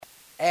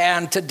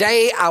And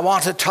today I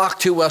want to talk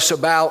to us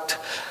about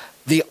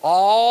the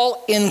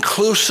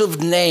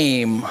all-inclusive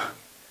name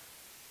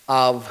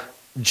of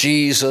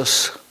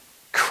Jesus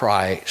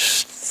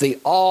Christ. The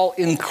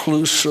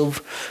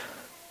all-inclusive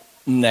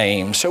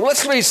name. So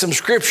let's read some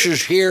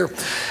scriptures here.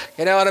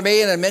 You know what I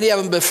mean? And many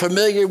of them are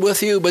familiar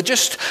with you, but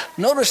just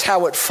notice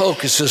how it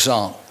focuses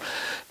on.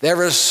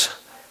 There is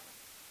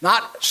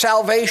not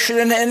salvation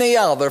in any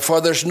other, for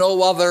there's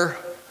no other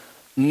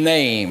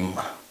name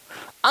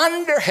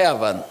under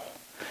heaven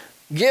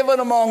given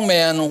among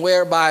men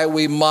whereby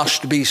we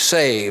must be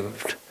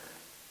saved.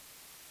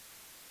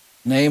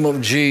 Name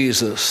of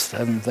Jesus. I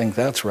didn't think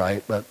that's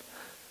right, but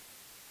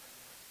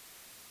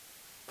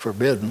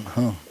forbidden,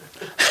 huh?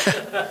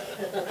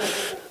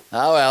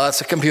 Oh, well,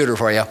 that's a computer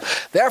for you.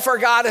 Therefore,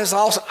 God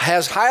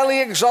has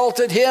highly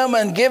exalted him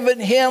and given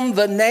him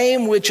the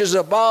name which is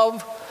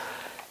above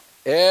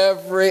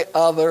every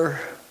other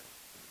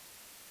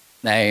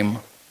name,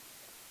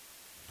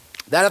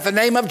 that at the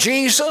name of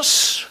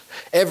Jesus,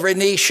 every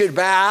knee should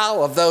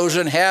bow, of those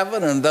in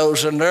heaven and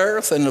those on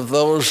earth and of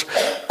those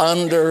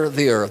under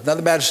the earth.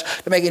 Nothing matters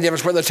to make any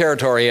difference where the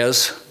territory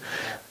is,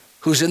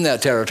 who's in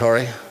that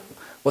territory,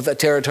 what that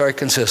territory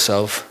consists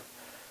of.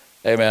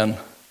 Amen.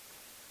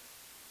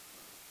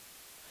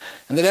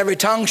 And that every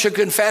tongue should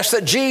confess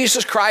that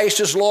Jesus Christ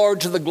is Lord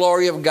to the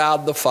glory of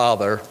God the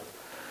Father.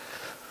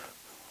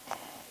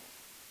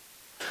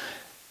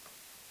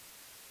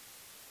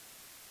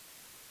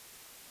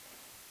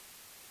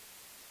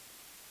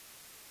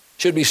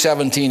 Should be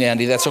 17,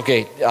 Andy. That's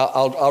okay.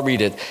 I'll read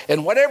it.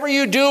 And whatever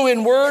you do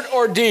in word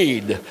or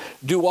deed,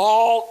 do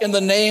all in the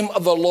name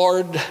of the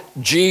Lord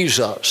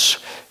Jesus,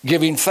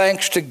 giving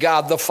thanks to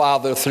God the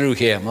Father through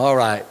him. All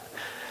right.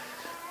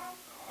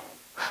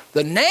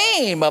 The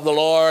name of the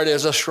Lord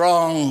is a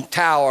strong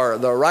tower.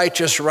 The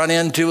righteous run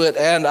into it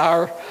and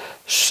are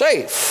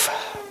safe.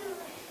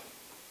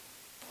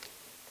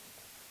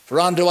 For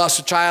unto us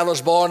a child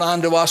is born,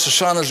 unto us a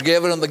son is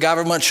given, and the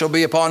government shall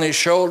be upon his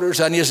shoulders,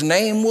 and his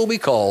name will be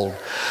called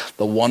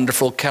the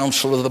Wonderful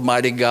Counselor, the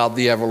Mighty God,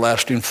 the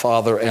Everlasting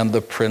Father, and the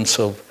Prince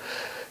of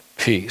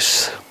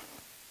Peace.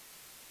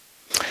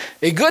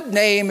 A good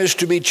name is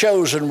to be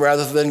chosen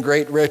rather than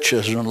great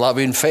riches, and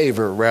loving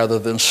favor rather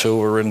than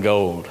silver and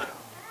gold.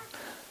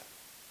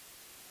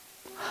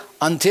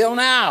 Until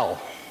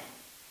now,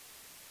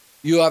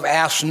 you have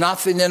asked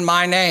nothing in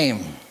my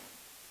name.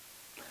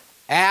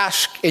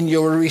 Ask and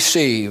you will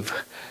receive,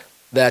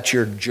 that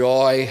your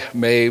joy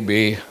may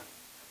be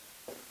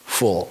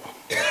full.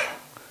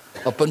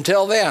 Up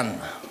until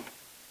then,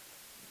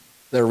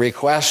 the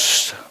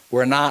requests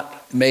were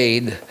not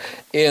made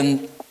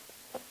in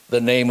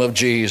the name of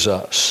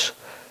Jesus.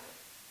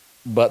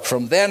 But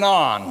from then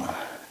on,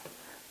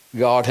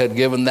 God had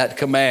given that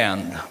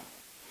command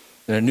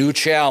and a new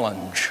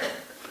challenge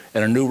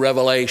and a new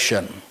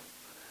revelation.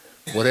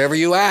 Whatever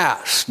you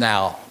ask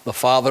now, the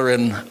Father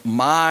in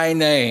my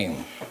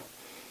name.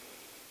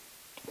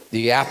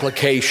 The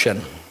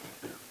application.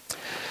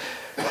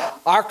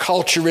 Our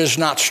culture is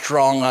not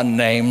strong on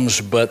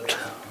names, but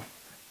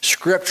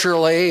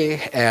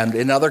scripturally and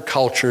in other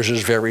cultures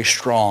is very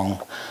strong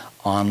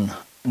on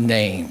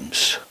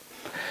names.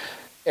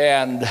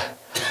 And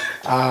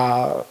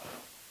the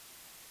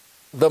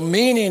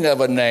meaning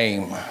of a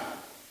name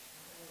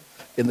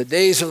in the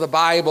days of the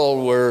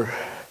Bible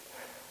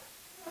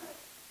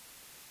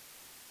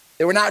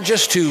they were not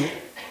just to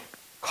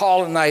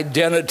call an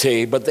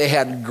identity, but they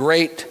had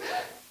great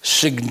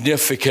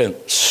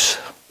significance.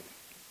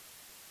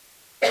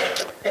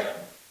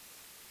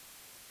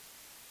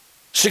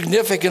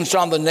 Significance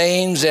on the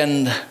names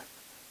and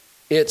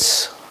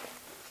its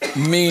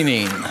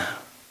meaning.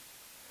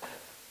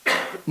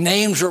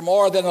 Names were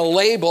more than a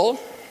label,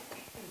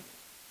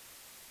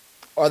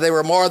 or they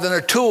were more than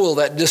a tool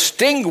that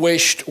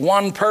distinguished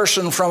one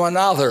person from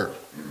another.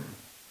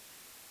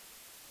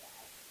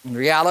 In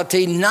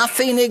reality,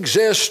 nothing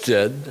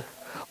existed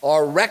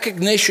or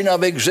recognition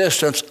of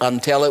existence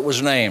until it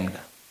was named.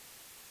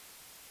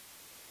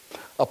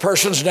 A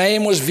person's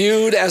name was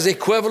viewed as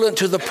equivalent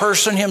to the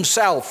person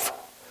himself.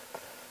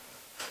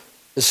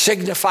 It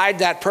signified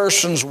that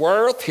person's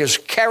worth, his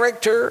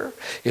character,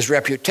 his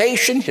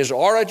reputation, his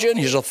origin,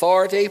 his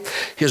authority,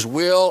 his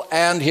will,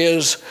 and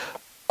his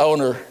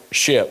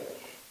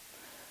ownership.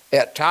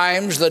 At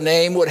times, the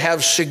name would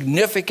have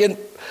significant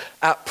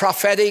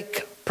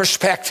prophetic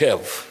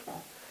perspective.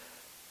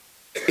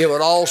 It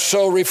would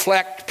also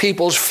reflect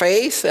people's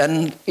faith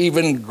and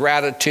even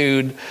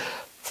gratitude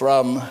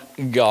from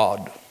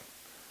God.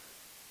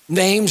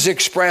 Names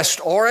expressed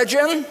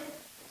origin,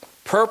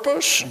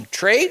 purpose, and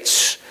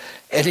traits,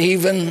 and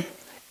even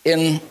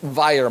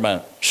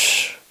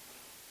environments.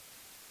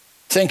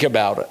 Think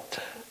about it.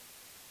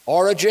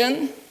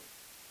 Origin,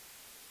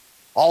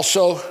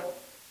 also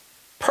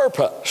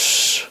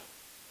purpose.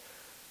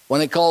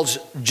 When it calls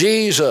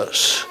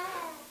Jesus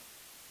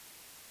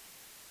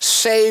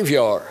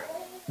Savior,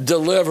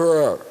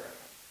 Deliverer.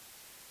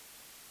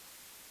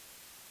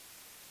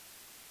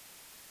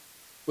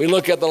 We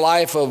look at the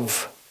life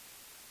of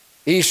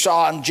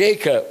Esau and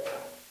Jacob.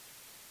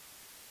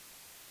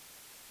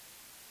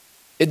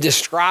 It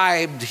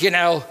described,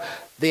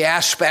 the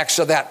aspects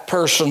of that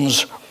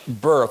person's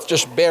birth.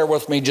 Just bear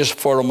with me just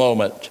for a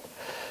moment.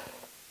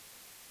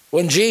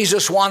 When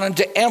Jesus wanted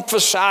to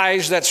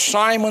emphasize that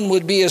Simon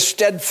would be a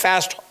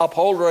steadfast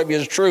upholder of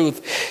his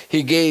truth,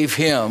 he gave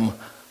him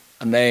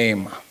a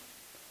name.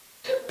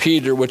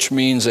 Peter, which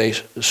means a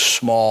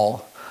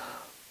small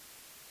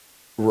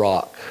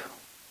rock.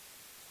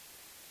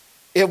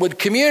 It would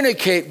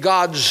communicate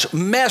God's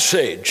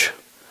message,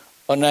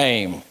 a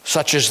name,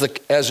 such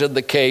as in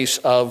the case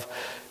of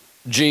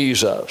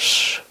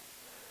Jesus,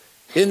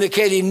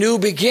 indicating new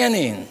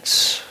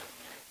beginnings,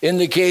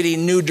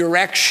 indicating new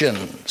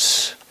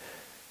directions.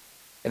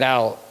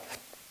 Now,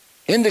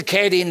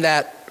 indicating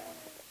that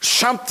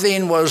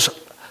something was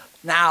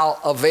now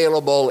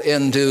available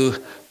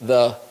into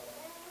the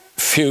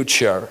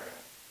future.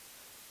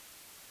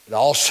 It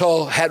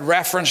also had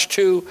reference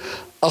to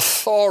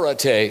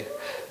authority,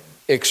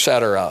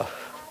 etc.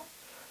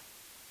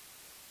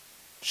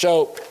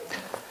 So,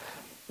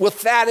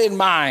 with that in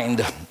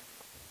mind,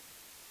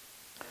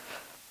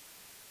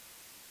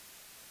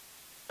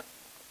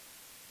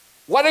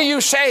 what are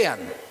you saying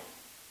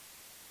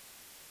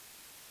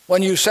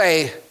when you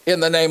say, in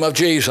the name of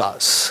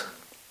Jesus?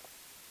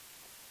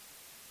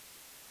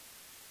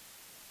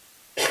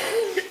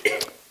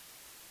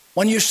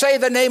 When you say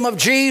the name of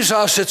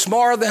Jesus, it's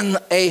more than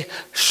a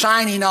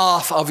signing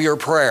off of your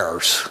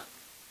prayers.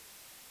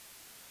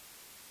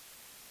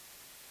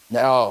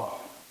 No.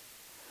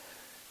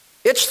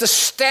 It's the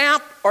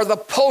stamp or the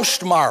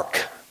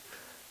postmark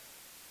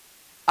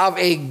of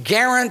a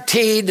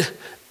guaranteed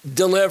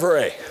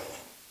delivery.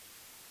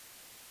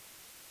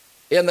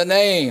 In the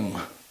name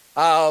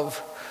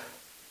of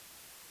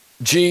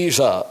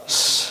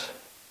Jesus.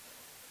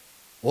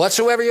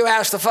 Whatsoever you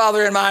ask the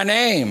Father in my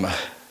name,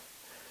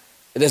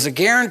 it is a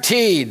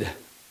guaranteed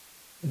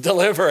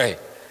delivery.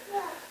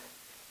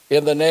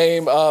 In the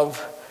name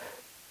of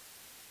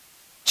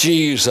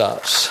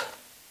Jesus.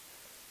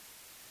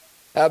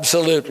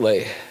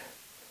 Absolutely.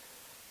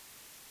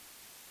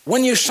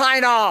 When you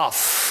sign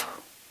off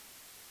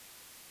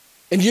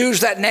and use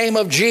that name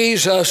of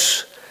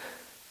Jesus,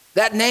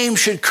 that name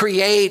should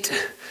create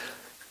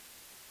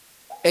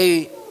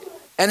an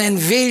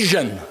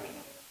envision,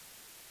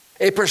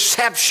 a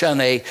perception,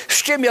 a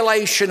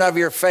stimulation of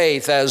your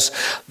faith as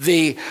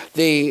the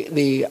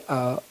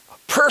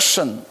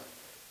person,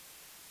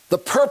 the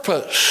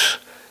purpose,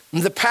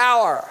 the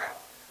power,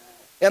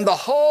 and the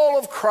whole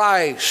of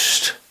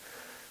Christ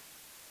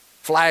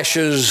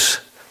flashes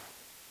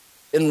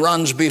and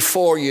runs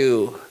before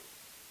you.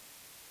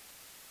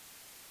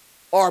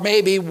 Or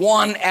maybe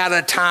one at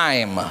a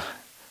time.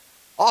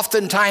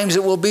 Oftentimes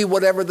it will be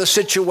whatever the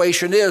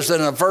situation is,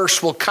 and a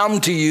verse will come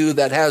to you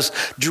that has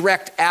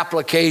direct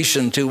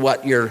application to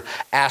what you're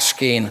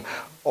asking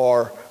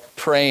or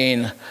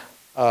praying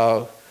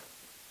about.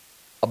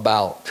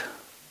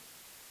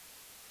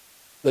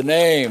 The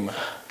name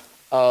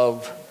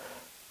of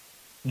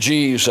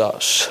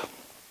Jesus.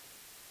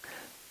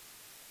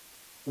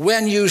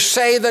 When you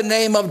say the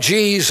name of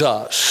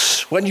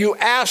Jesus, when you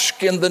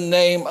ask in the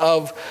name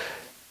of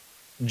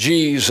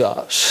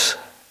Jesus,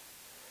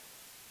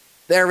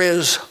 there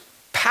is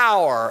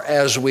power,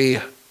 as we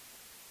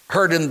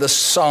heard in the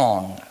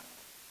song.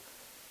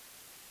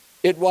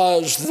 It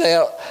was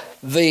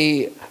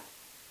the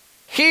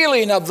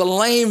healing of the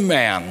lame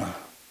man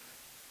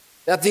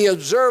that the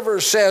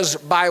observer says,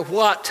 by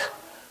what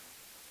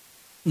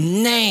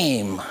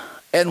name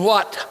and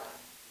what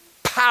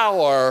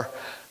power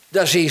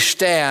does he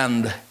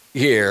stand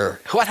here?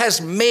 What has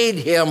made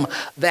him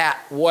that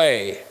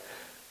way?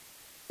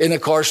 And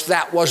of course,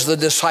 that was the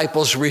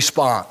disciples'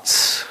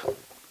 response.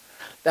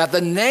 That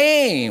the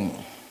name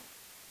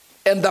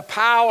and the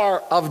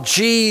power of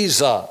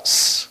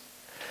Jesus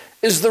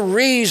is the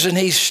reason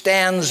he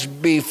stands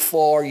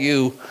before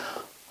you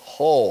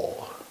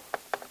whole.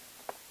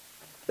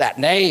 That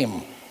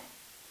name.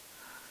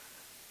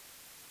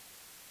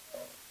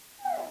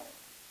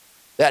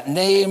 That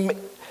name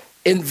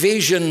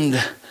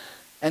envisioned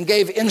and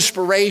gave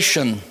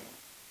inspiration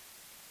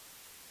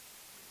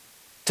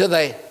to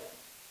the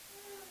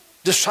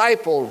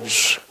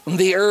disciples in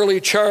the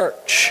early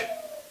church.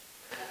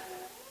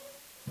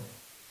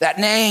 That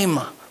name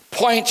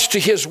points to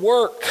his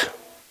work.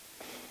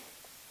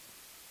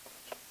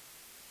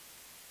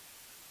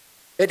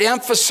 It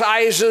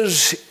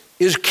emphasizes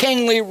his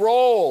kingly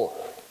role.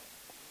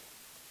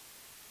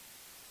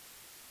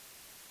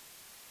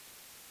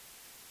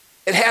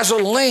 It has a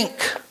link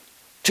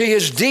to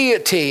his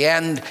deity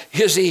and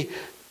his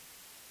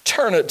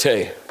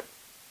eternity.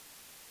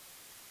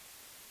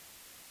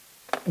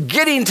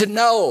 Getting to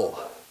know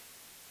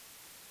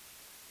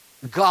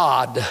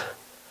God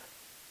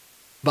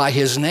by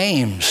his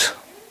names.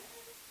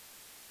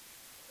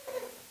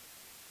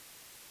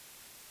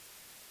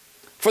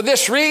 For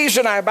this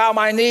reason, I bow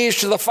my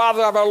knees to the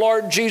Father of our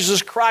Lord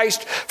Jesus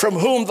Christ, from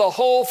whom the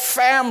whole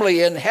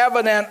family in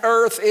heaven and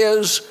earth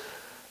is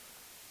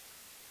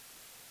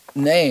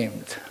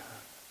named.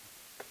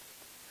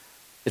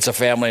 It's a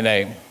family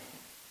name.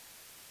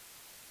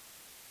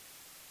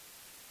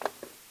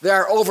 There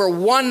are over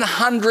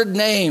 100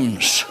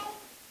 names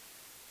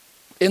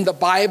in the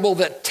Bible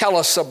that tell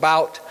us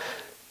about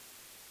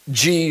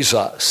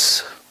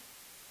Jesus.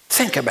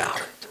 Think about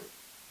it.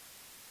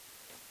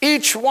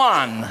 Each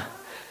one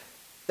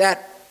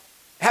that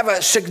have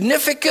a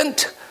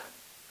significant,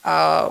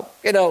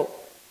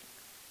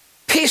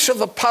 piece of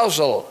the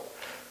puzzle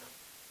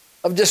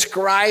of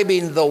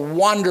describing the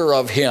wonder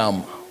of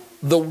him,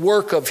 the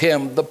work of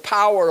him, the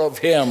power of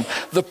him,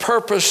 the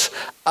purpose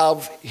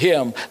of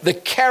him, the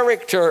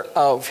character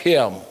of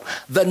him,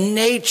 the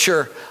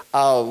nature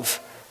of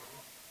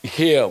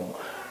him.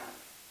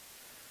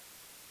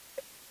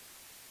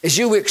 As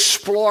you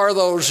explore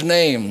those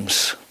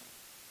names,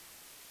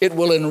 it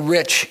will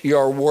enrich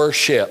your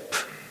worship.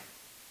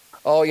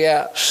 Oh,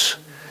 yes.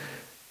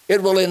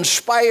 It will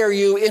inspire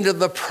you into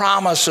the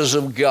promises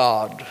of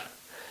God.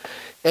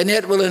 And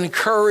it will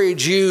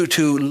encourage you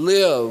to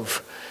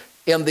live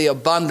in the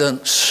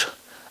abundance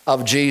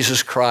of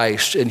Jesus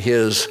Christ and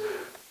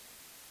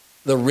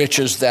the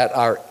riches that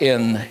are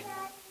in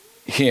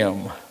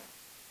him.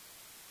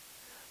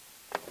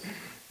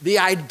 The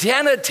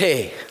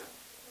identity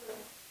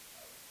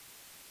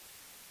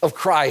of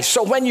Christ.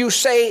 So when you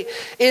say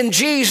in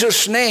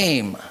Jesus'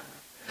 name,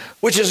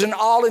 which is an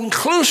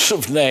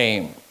all-inclusive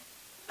name,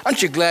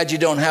 aren't you glad you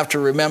don't have to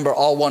remember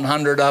all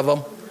 100 of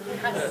them?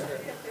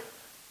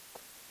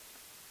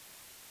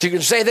 You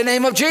can say the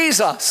name of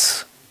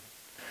Jesus.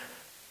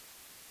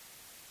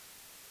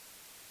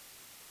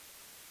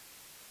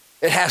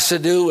 It has to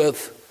do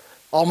with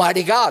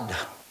Almighty God.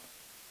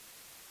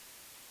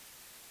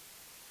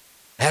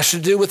 It has to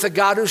do with the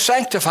God who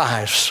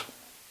sanctifies,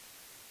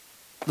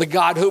 the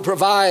God who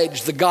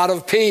provides, the God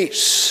of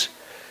peace,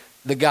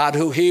 the God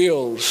who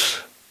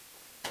heals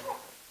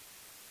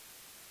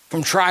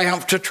from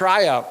triumph to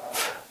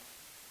triumph,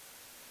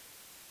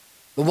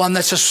 the one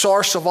that's a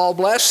source of all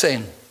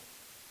blessing.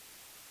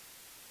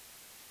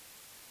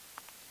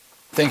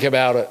 Think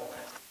about it.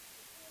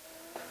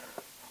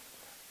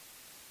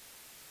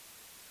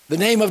 The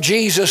name of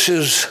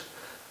Jesus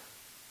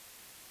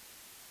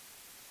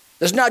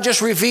does not just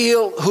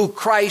reveal who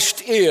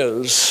Christ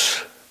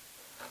is,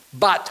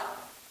 but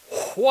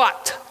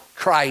what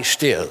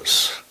Christ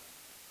is.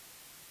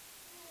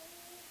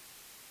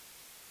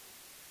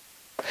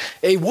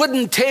 A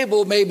wooden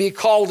table may be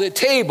called a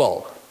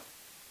table,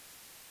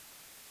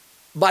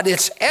 but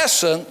its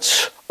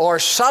essence or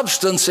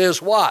substance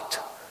is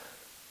what?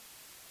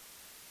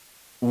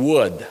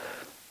 Wood.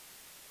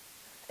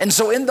 And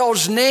so in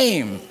those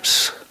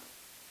names,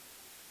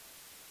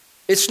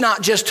 it's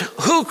not just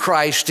who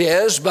Christ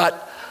is, but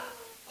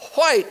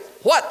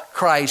what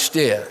Christ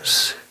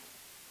is.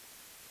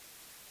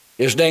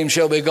 His name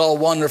shall be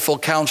called Wonderful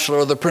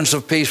Counselor, the Prince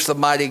of Peace, the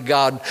Mighty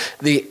God,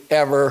 the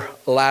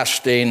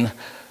Everlasting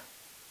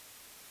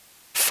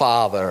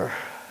Father.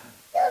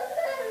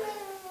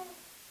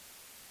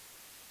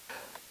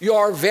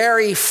 Your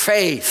very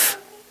faith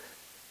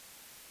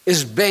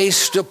is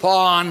based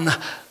upon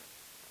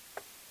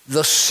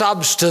the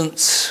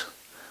substance,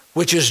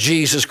 which is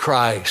Jesus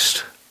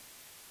Christ.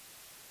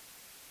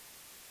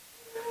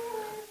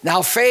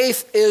 Now,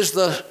 faith is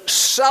the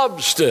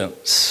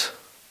substance.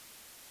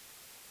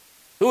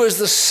 Who is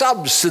the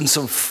substance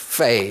of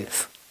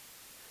faith?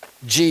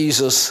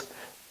 Jesus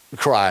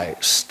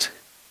Christ.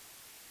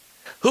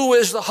 Who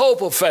is the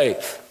hope of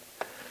faith?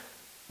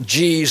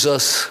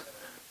 Jesus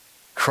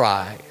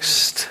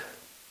Christ.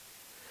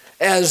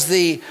 As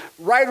the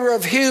writer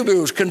of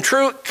Hebrews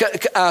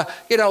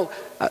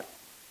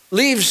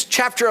leaves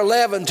chapter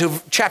 11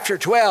 to chapter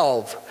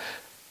 12,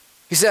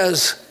 he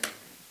says,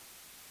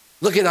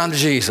 looking unto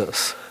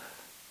Jesus,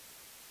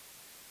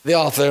 the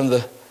author and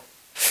the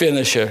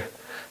finisher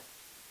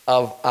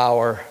of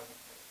our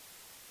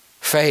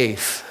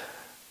faith.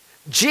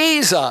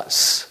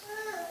 Jesus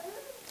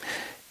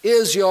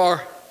is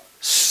your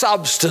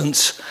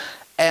substance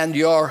and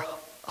your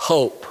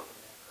hope.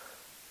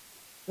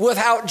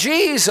 Without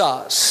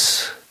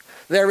Jesus,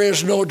 there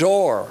is no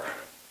door.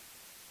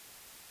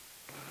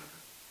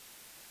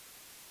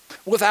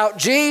 Without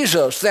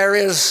Jesus, there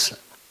is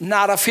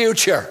not a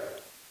future.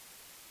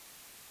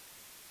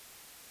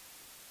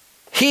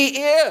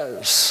 He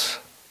is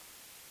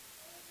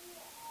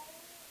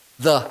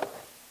the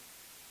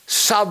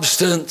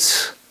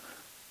substance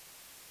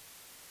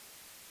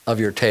of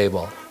your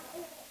table.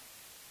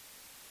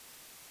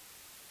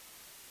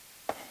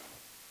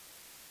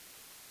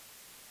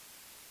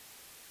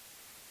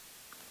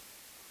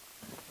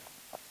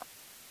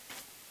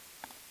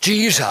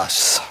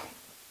 Jesus.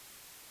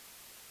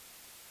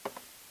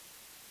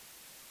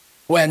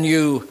 When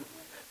you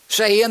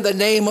say in the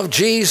name of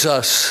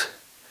Jesus,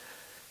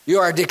 you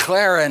are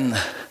declaring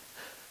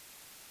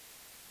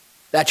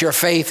that your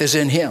faith is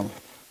in him.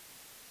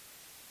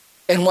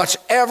 And what's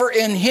ever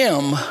in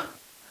him,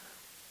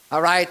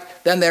 all right,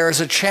 then there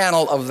is a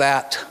channel of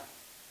that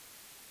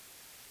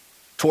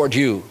toward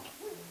you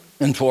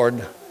and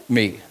toward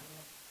me.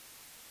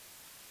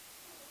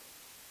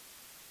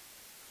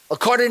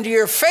 According to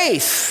your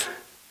faith,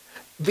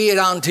 be it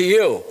unto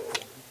you.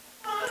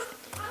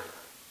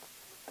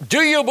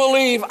 Do you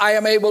believe I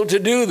am able to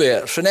do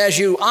this? And as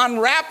you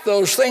unwrap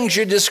those things,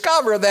 you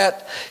discover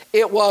that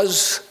it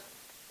was,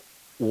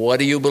 what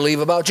do you believe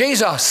about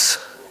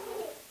Jesus?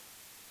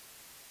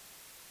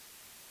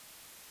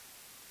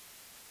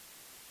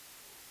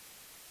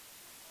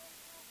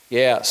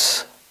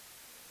 Yes.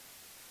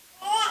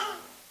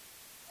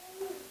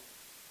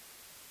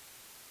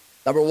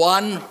 Number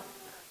one,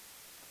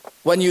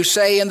 when you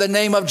say in the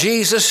name of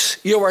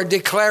Jesus, you are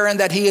declaring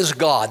that he is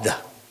God.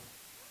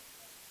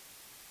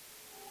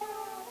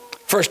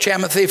 1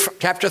 Timothy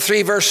chapter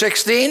 3, verse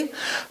 16,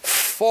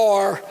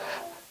 for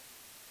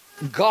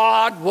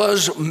God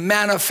was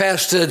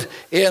manifested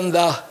in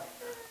the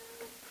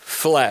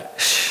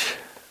flesh.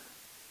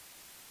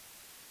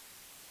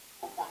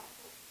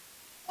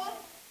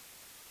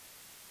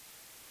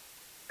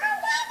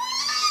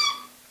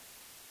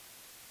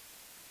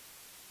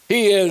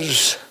 He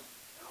is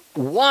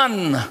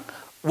one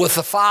with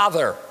the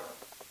Father.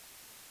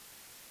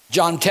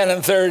 John 10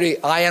 and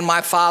 30, I and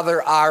my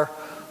Father are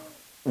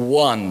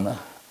one.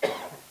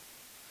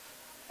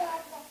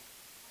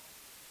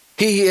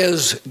 He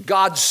is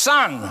God's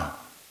Son.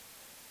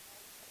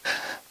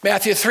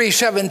 Matthew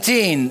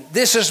 3:17,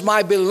 this is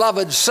my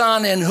beloved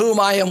Son in whom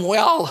I am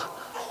well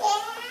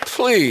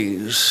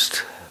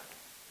pleased.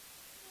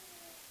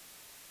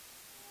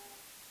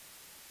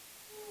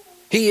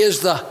 He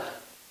is the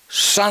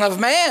Son of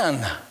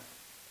Man.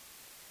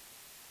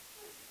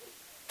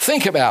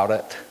 Think about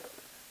it.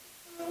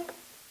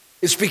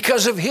 It's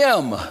because of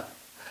him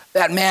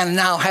that man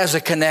now has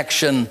a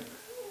connection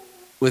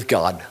with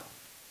God.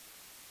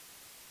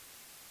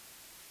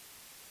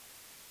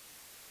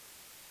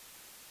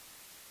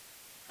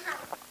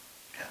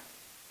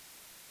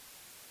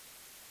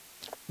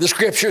 The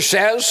scripture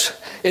says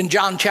in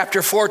John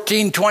chapter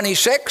 14,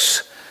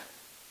 26,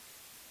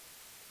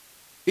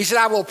 he said,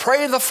 I will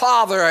pray the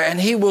Father, and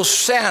he will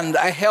send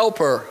a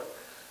helper,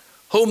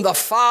 whom the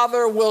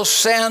Father will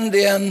send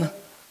in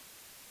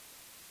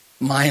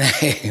my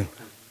name.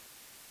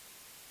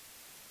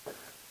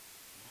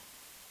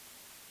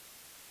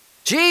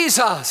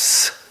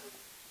 Jesus,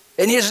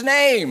 in his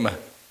name,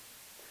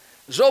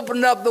 has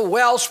opened up the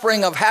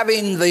wellspring of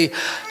having the,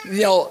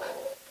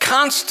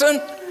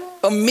 constant,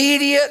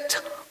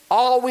 immediate,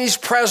 always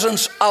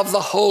presence of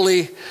the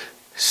Holy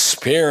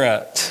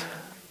Spirit.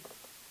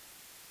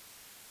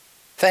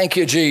 Thank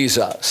you,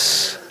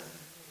 Jesus.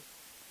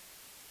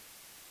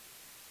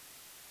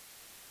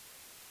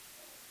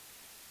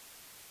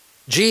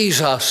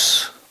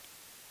 Jesus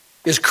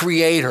is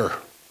creator.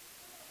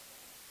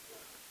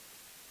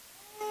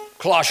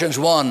 Colossians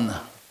 1,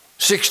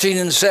 16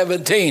 and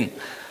 17.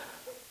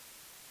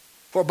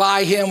 For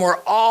by him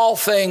were all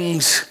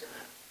things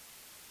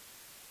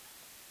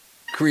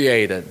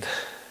created.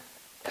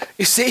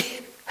 You see,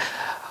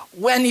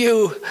 when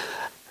you,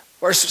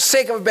 for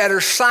sake of better,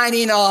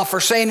 signing off or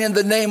saying in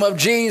the name of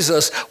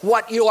Jesus,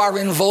 what you are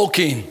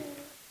invoking.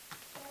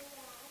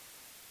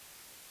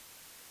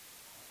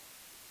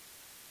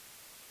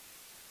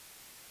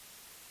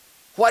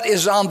 What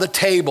is on the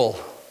table?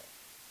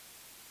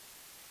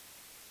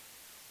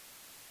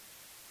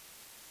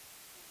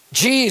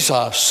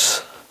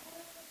 Jesus.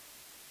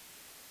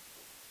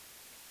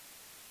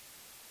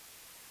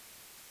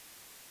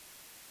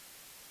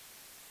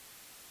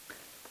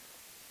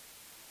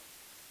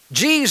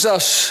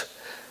 Jesus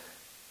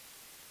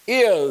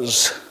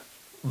is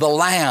the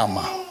Lamb.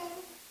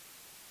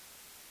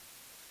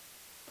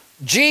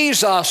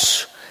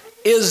 Jesus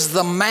is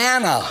the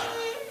manna.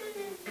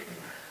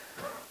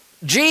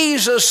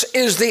 Jesus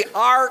is the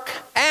ark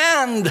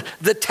and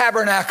the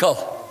tabernacle.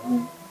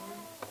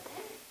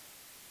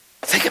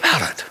 Think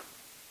about it.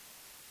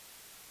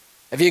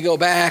 If you go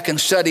back and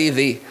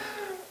study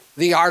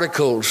the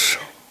articles,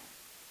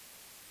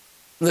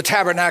 the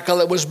tabernacle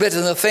that was built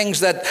and the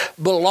things that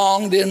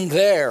belonged in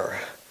there.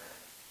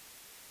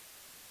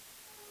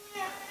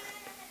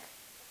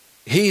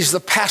 He's the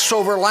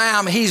Passover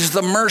lamb. He's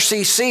the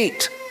mercy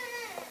seat.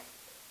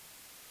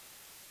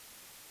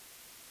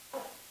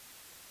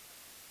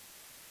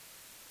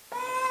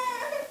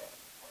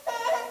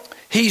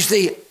 He's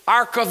the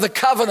Ark of the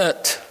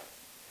Covenant.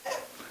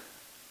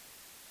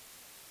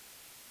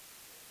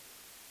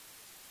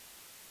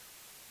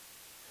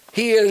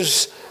 He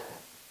is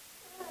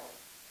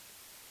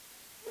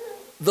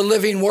the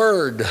living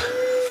Word.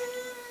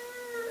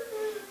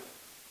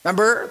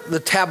 Remember, the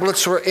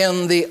tablets were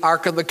in the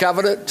Ark of the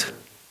Covenant.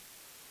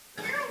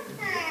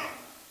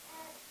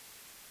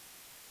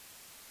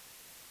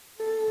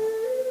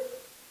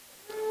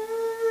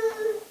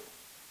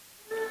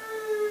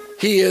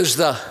 He is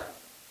the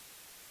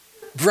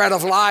bread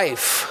of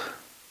life.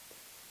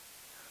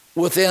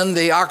 Within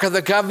the Ark of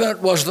the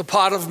Covenant was the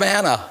pot of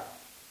manna.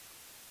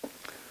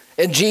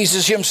 And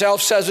Jesus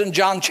himself says in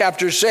John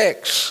chapter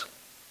 6,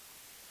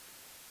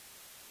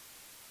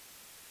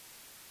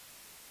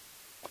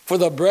 for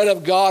the bread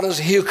of God is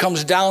he who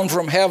comes down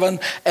from heaven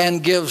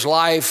and gives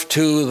life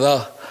to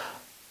the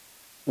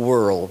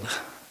world.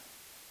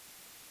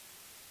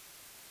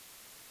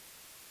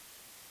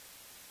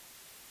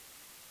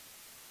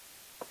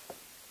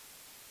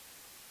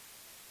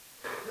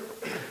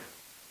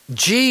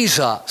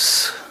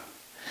 Jesus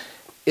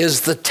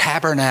is the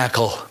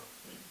tabernacle.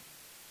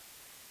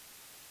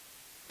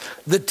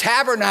 The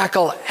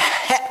tabernacle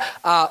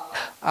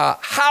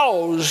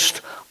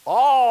housed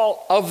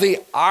all of the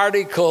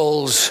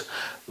articles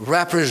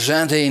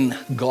representing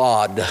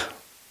God.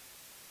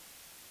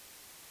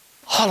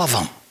 All of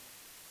them.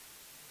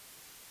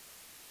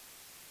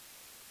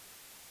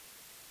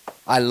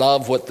 I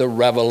love what the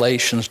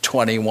Revelations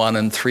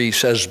 21:3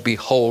 says,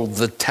 "Behold,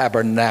 the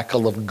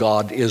tabernacle of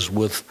God is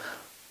with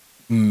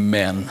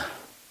men.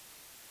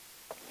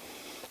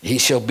 He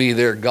shall be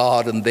their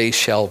God, and they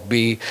shall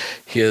be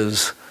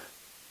his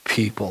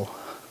people."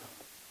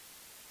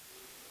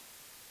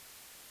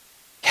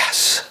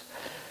 Yes.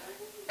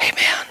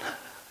 Amen.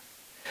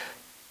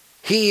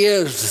 He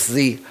is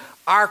the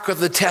Ark of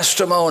the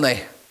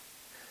Testimony.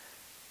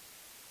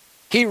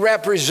 He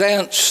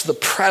represents the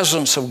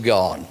presence of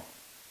God,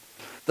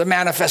 the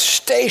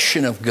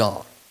manifestation of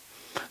God,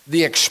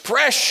 the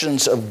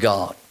expressions of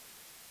God.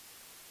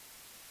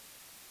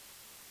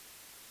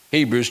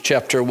 Hebrews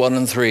chapter 1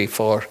 and 3,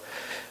 for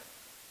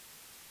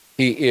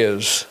he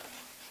is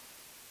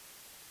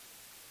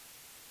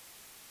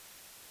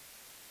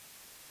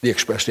the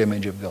express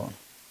image of God.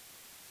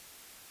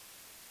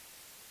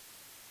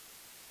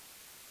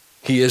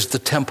 He is the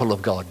temple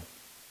of God.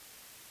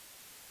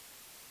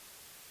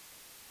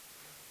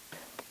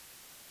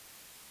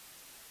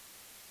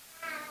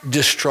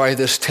 Destroy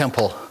this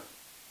temple,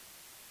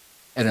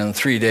 and in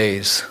 3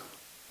 days,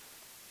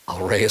 I'll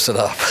raise it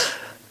up.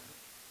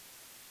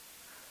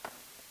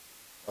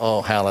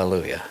 Oh,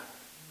 hallelujah.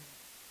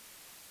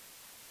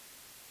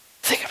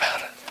 Think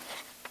about it.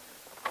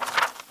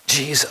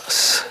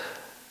 Jesus.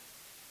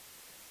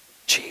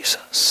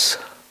 Jesus.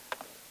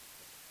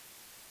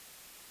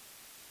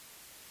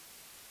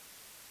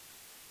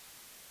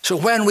 So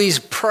when we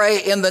pray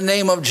in the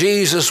name of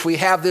Jesus, we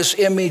have this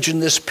image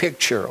and this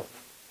picture of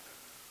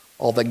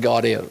all that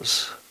God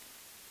is,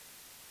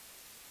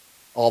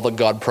 all that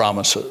God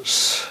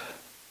promises,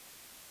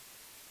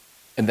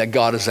 and that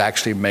God has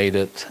actually made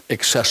it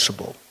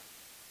accessible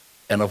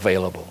and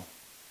available.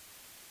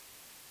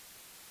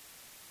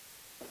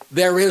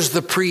 There is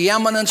the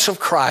preeminence of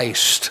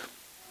Christ.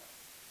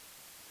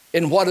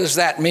 And what does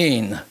that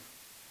mean?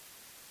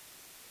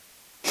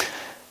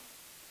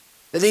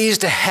 That he's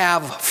to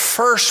have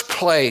first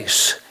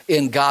place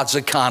in God's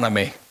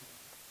economy.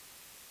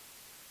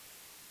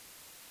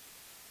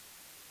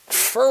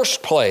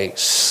 First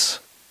place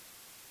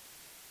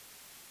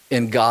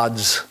in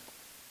God's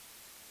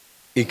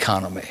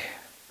economy.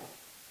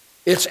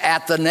 It's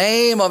at the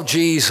name of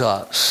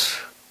Jesus.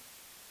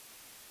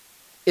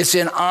 It's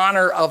in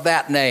honor of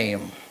that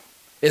name.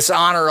 It's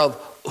honor of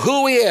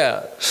who he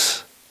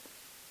is.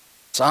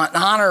 It's in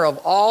honor of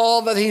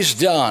all that he's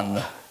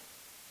done.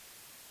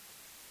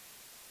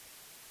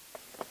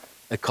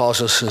 It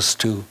causes us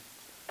to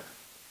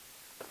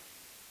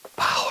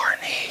bow our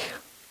knee.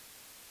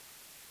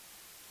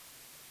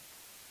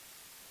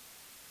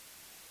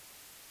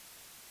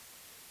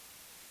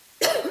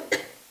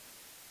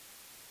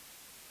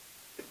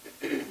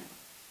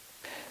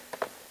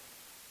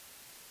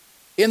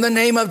 In the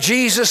name of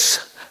Jesus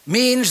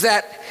means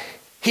that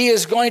he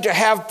is going to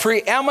have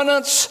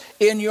preeminence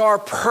in your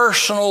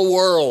personal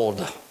world.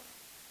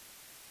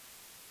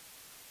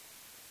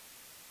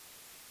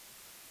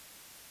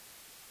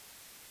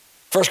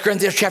 1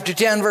 Corinthians chapter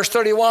 10, verse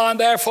 31,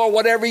 therefore,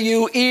 whatever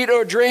you eat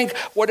or drink,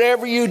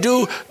 whatever you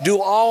do,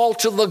 do all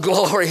to the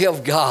glory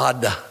of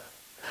God.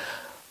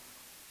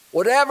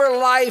 Whatever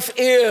life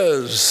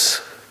is,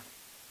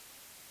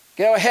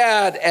 go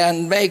ahead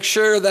and make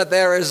sure that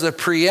there is the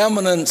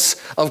preeminence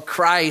of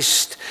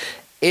Christ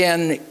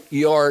in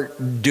your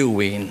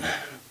doing,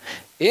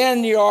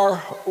 in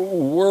your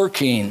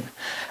working,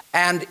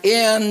 and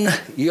in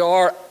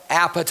your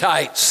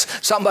appetites.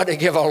 Somebody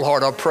give our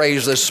Lord a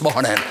praise this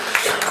morning.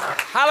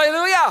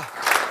 Hallelujah.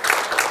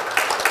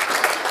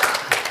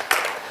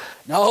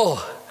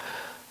 No,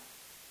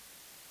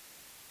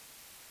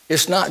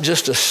 it's not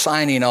just a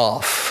signing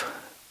off.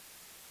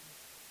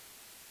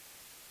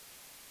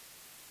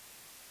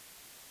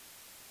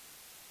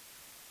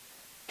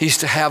 He's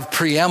to have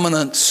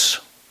preeminence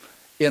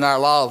in our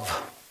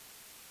love.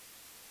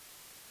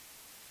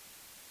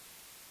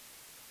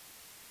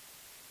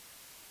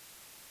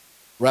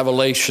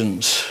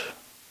 Revelations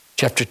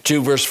chapter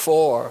 2, verse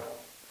 4.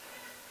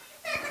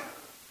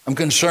 I'm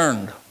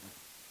concerned,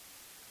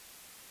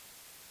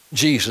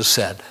 Jesus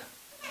said,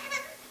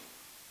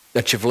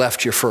 that you've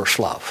left your first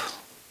love.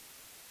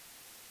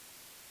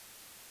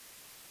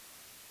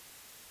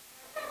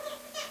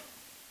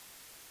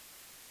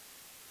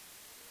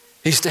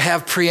 He's to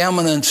have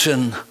preeminence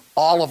in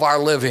all of our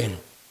living.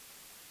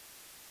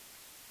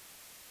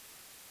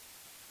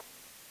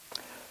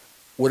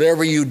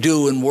 Whatever you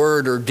do in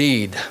word or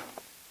deed,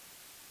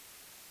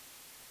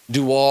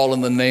 do all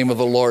in the name of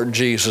the Lord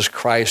Jesus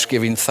Christ,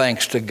 giving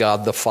thanks to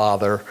God the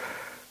Father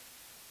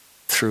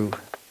through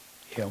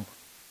him.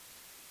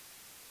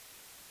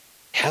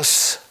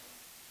 Yes.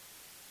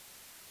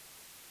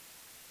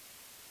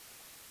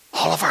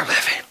 All of our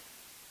living.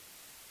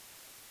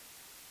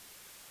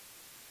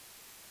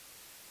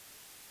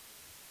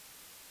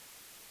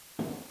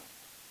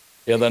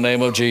 In the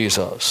name of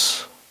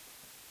Jesus.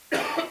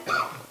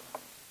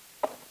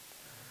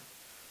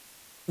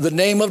 The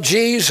name of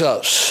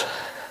Jesus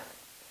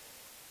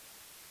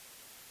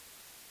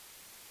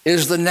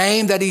is the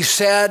name that he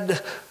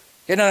said,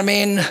 you know what I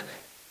mean,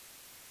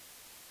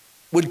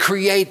 would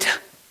create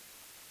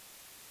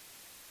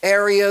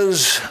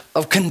areas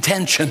of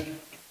contention.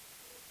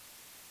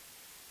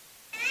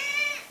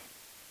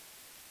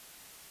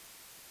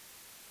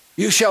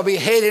 You shall be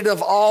hated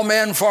of all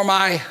men for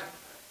my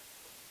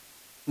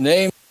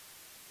name.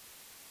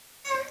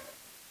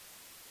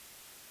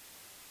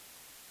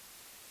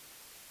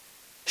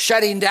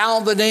 Shutting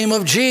down the name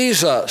of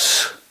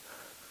Jesus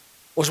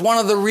was one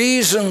of the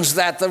reasons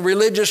that the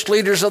religious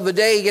leaders of the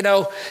day,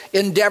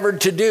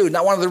 endeavored to do.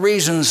 Not one of the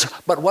reasons,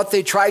 but what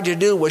they tried to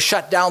do was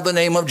shut down the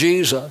name of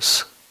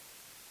Jesus.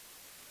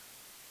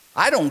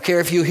 I don't care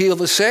if you heal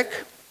the sick.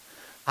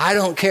 I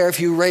don't care if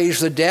you raise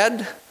the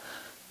dead.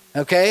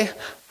 Okay?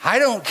 I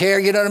don't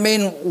care,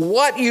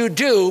 what you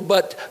do,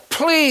 but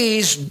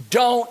please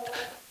don't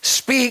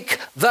speak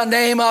the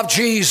name of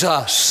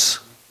Jesus.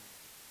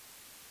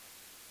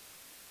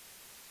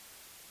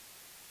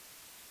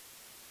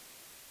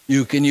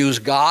 You can use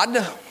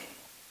God.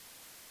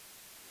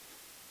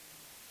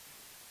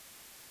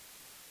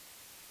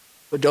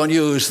 But don't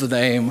use the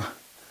name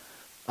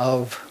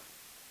of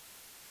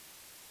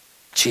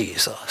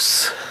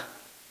Jesus.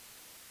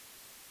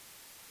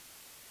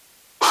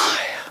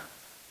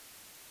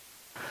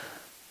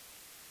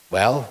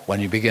 Well, when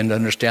you begin to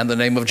understand the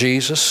name of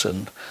Jesus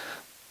and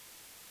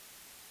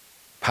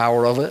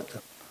power of it,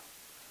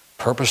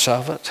 purpose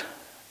of it,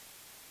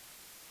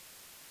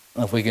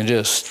 if we can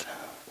just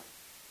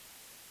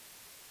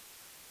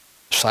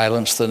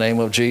silence the name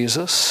of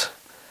Jesus,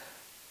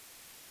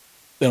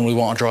 then we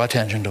won't draw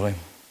attention to him.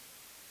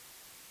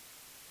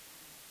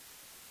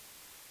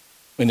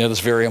 We know it's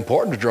very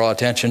important to draw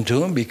attention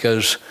to him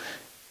because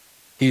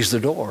he's the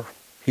door,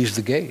 he's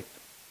the gate,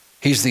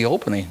 he's the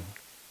opening.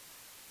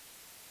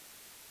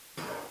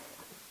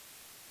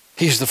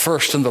 He's the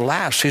first and the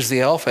last. He's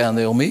the Alpha and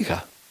the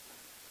Omega.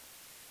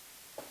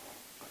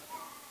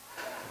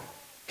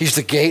 He's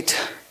the gate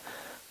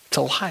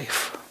to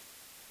life.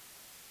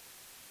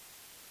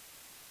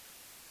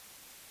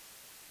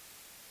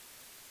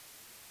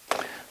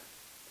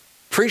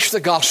 Preach the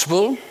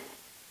gospel.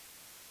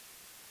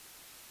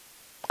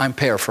 I'm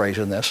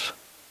paraphrasing this.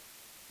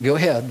 Go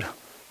ahead.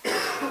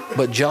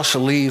 But just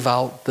leave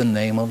out the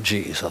name of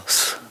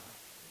Jesus.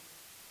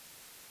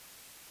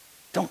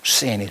 Don't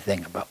say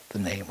anything about the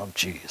name of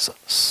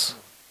Jesus.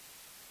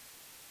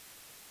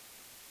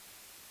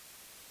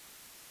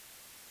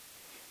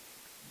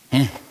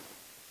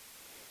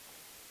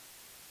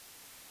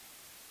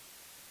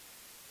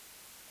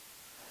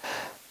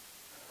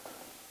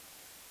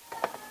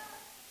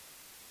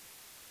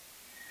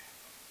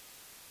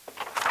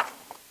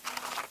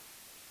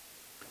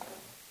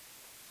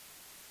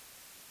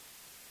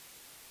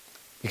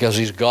 Because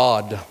he's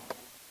God.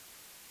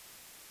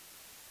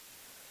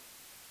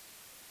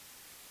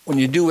 When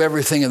you do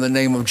everything in the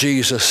name of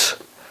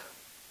Jesus,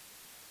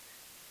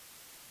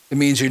 it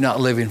means you're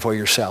not living for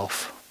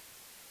yourself.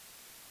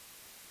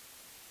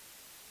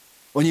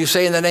 When you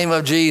say in the name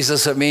of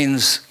Jesus, it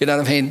means,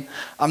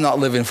 I'm not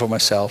living for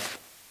myself.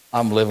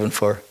 I'm living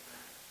for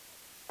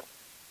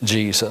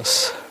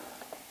Jesus.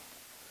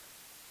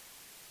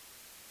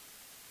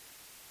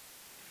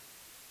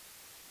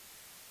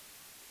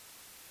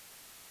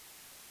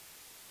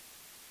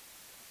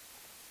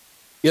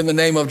 In the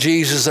name of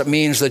Jesus, it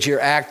means that you're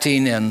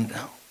acting and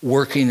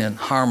working in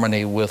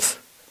harmony with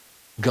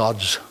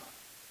God,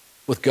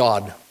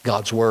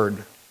 God's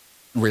word,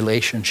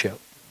 relationship.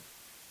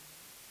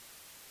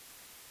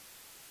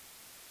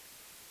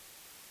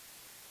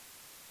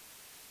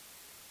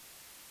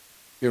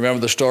 You remember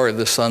the story of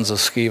the sons of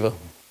Sceva?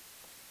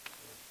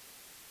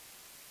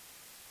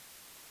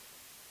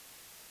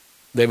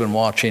 They've been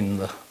watching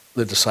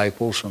the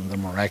disciples and the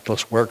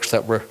miraculous works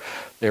that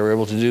they were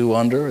able to do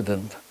under.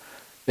 Then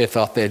they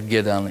thought they'd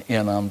get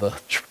in on the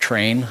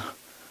train.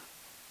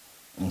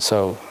 And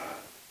so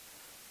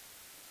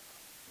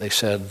they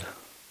said,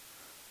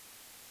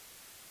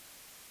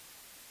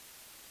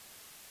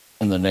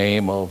 in the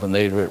name of, and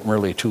they weren't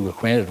really too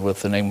acquainted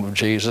with the name of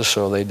Jesus,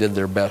 so they did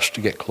their best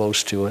to get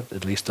close to it,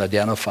 at least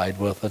identified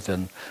with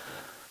it,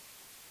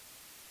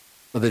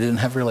 but they didn't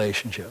have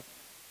relationship.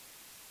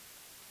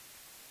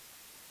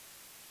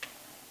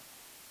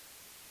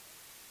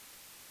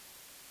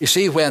 You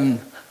see,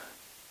 when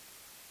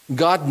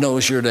God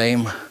knows your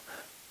name,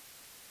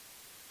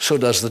 so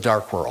does the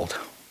dark world.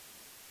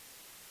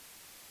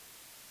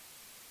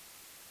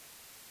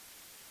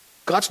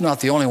 God's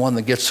not the only one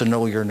that gets to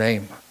know your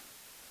name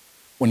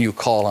when you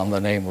call on the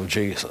name of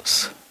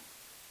Jesus.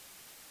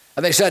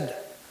 And they said,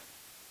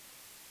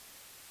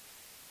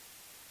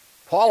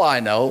 Paul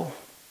I know,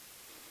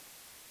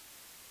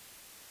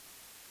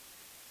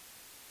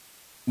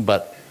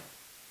 but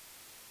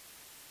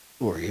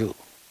who are you?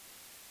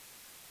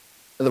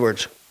 In other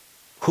words,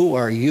 who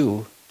are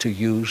you to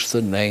use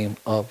the name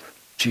of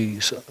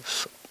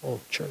Jesus?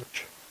 Oh,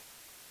 church.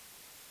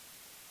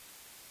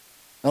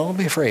 Don't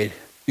be afraid.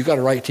 You've got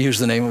a right to use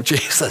the name of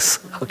Jesus,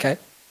 okay?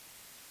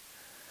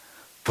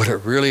 But it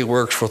really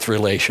works with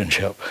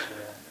relationship.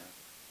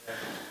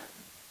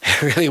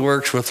 It really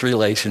works with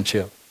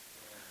relationship.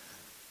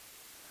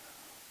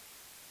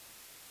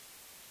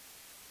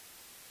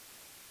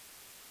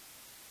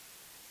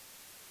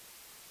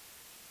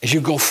 As you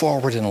go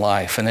forward in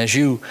life and as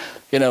you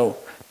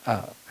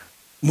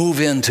move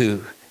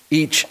into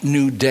each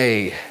new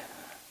day,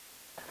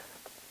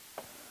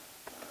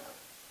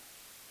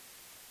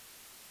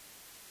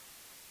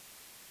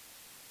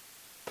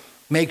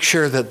 make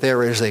sure that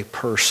there is a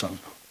person.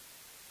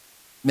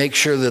 Make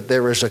sure that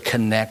there is a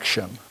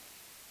connection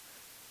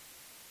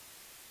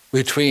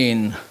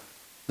between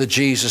the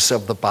Jesus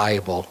of the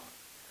Bible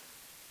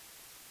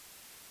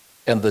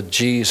and the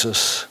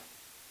Jesus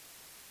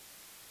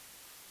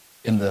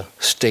in the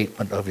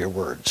statement of your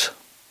words.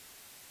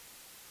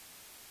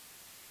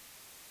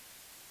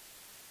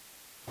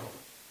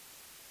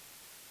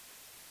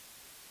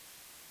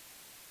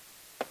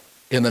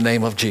 In the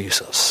name of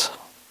Jesus.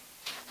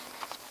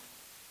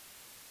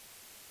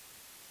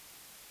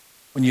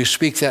 When you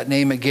speak that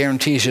name, it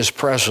guarantees his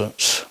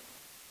presence.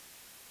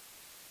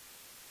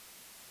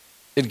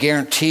 It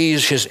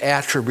guarantees his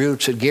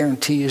attributes. It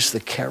guarantees the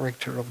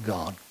character of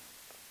God.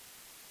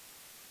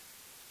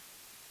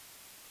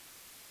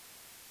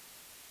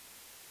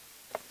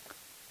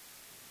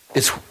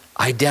 It's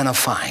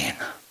identifying.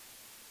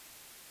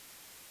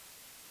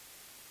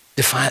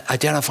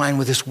 Identifying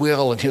with his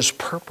will and his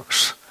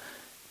purpose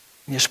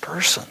and his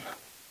person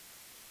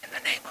in the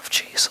name of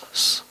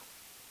Jesus.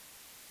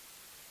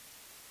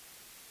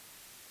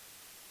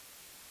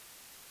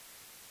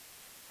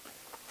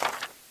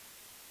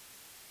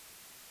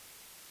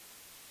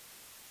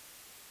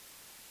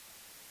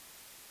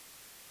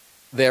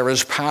 There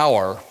is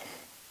power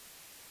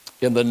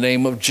in the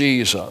name of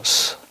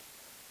Jesus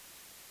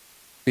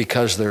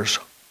because there's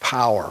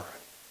power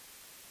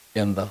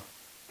in the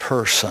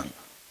person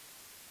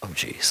of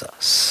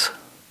Jesus.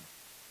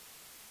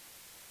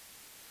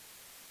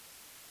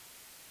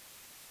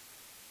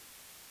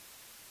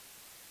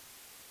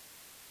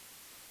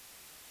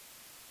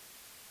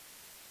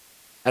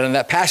 And in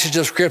that passage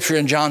of Scripture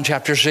in John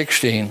chapter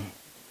 16,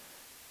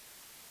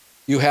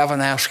 you haven't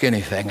asked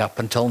anything up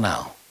until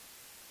now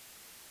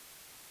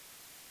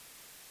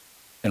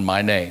in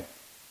my name.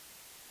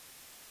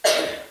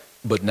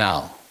 But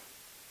now,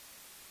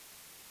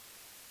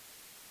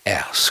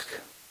 ask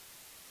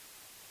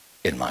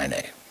in my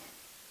name.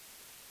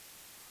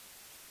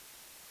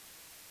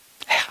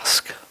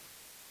 Ask.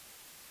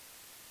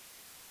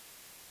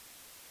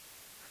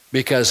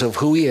 Because of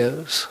who he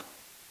is,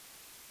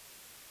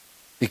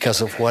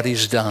 because of what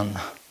he's done,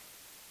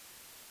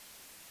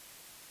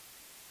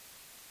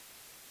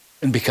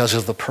 and because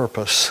of the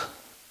purpose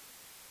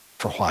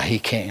for why he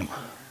came.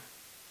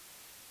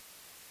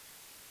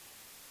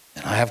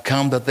 And I have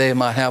come that they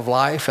might have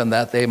life and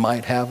that they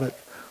might have it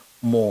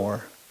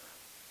more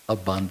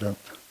abundantly.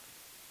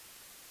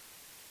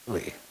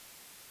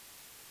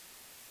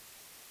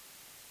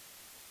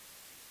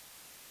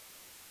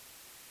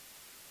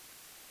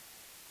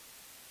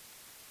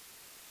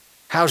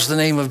 How's the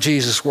name of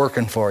Jesus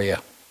working for you?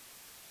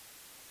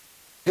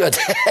 Good.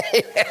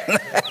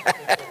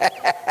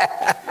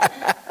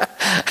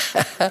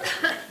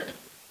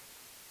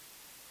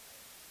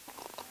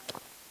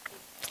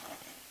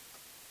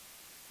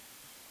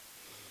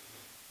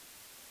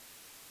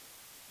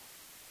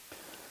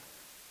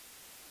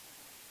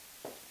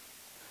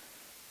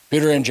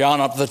 Peter and John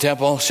up to the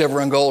temple, silver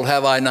and gold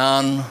have I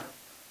none,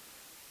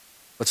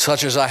 but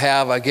such as I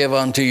have I give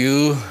unto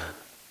you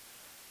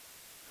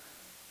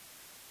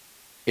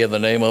in the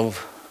name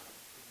of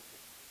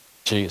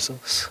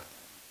Jesus.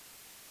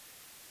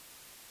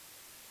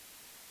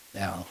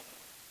 Now,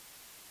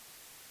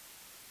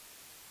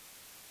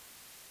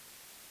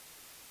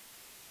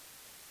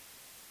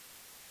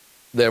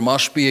 there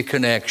must be a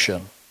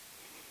connection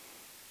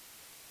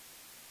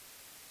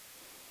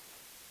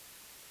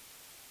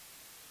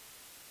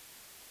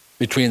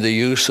between the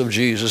use of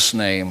Jesus'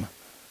 name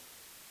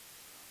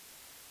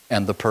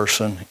and the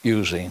person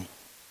using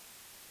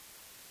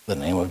the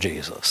name of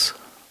Jesus.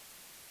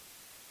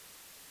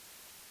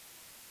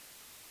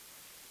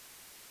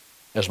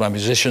 As my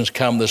musicians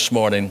come this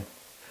morning,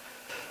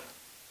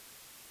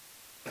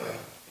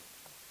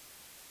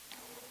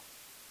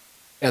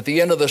 at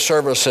the end of the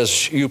service,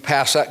 as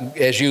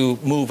you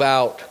move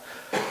out,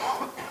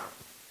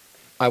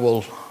 I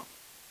will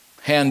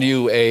hand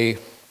you a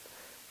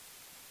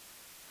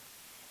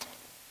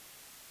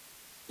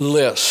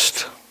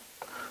list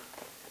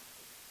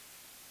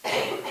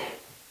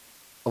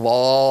of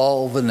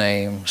all the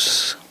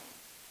names,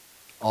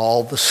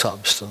 all the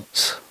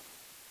substance,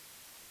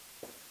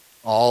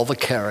 all the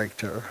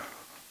character,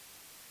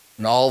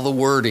 and all the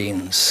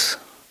wordings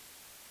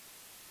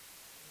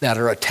that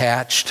are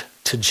attached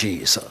to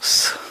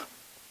Jesus.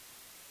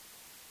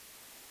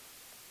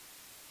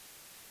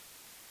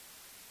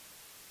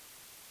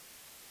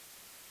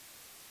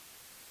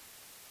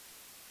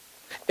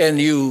 And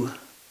you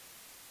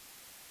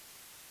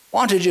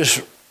want to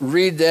just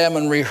read them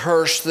and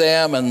rehearse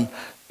them and,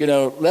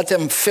 let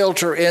them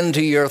filter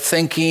into your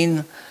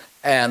thinking,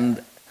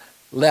 and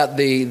let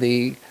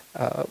a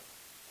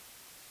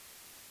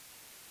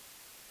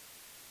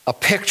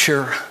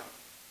picture,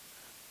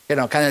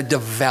 kind of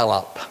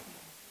develop.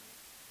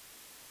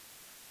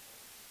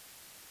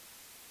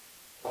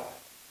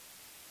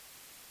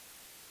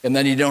 And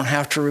then you don't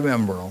have to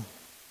remember them.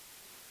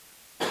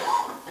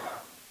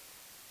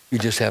 You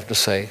just have to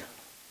say,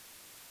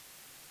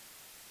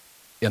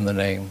 in the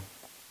name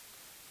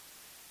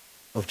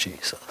of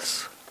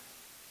Jesus.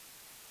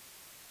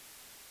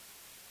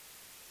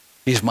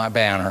 He's my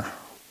banner.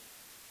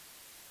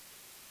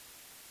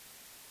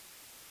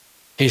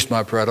 He's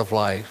my bread of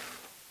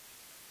life.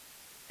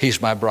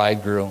 He's my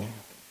bridegroom.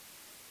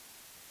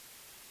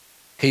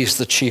 He's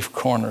the chief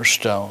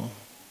cornerstone.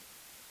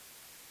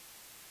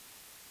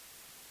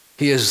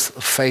 He is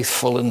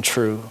faithful and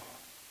true.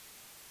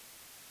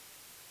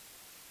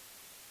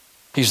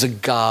 He's the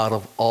God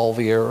of all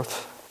the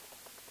earth.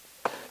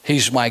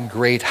 He's my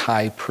great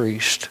high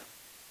priest.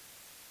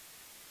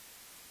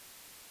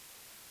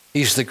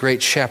 He's the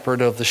great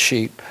shepherd of the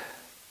sheep.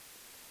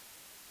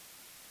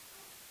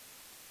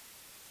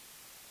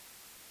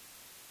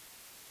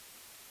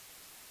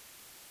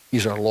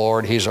 He's our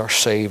Lord. He's our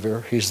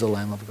Savior. He's the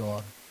Lamb of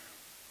God.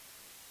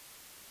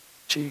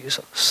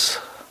 Jesus.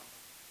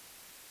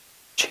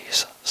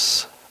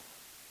 Jesus.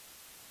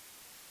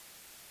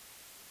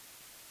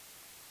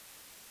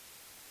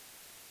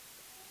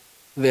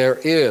 There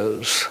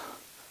is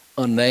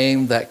a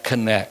name that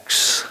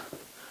connects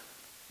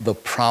the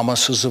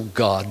promises of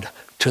God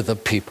to the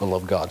people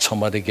of God.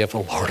 Somebody give the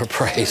Lord a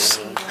praise.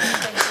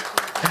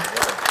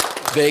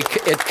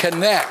 It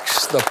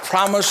connects the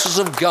promises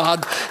of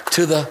God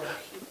to the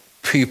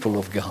people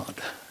of God.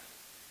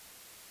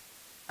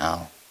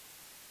 Now,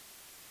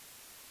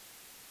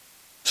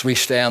 as we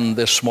stand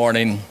this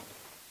morning,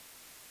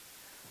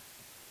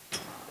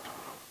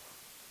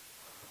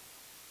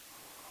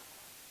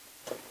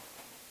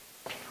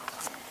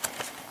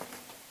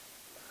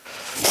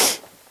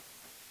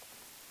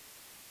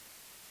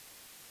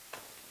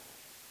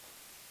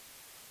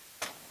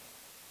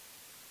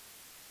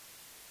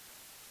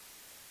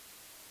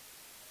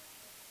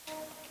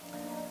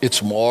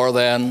 it's more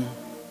than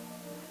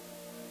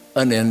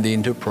an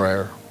ending to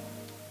prayer.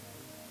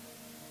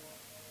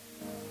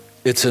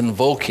 It's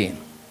invoking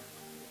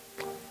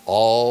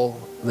all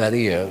that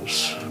he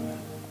is,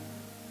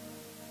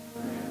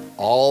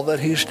 all that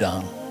he's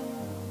done,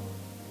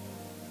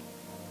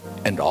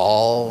 and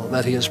all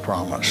that he has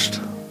promised.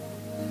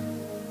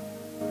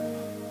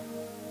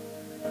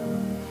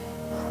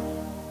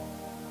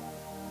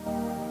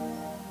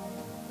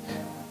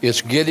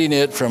 It's getting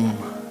it from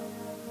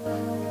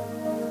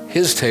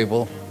his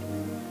table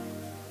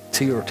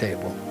to your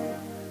table.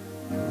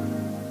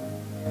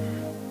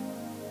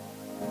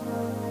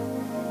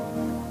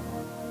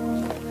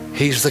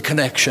 He's the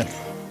connection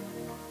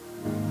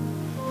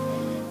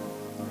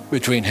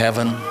between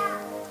heaven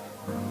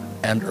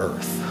and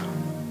earth.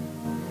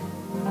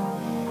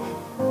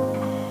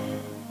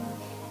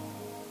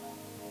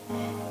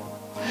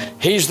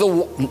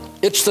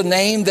 It's the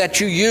name that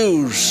you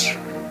use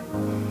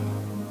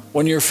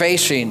when you're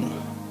facing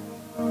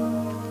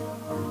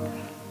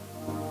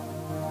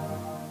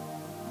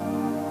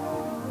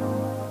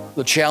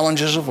the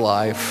challenges of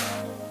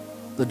life,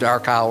 the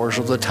dark hours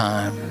of the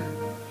time,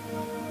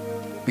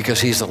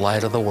 because he's the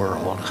light of the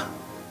world.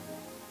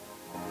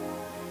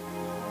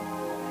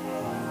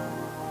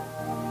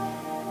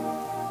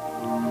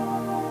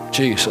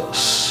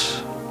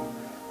 Jesus.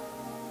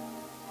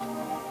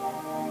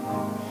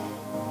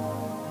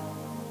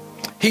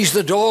 He's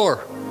the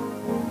door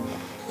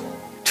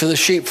to the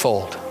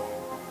sheepfold.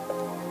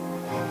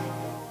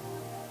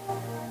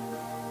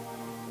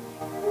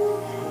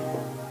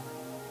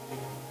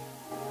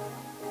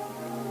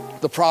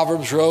 The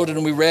Proverbs wrote,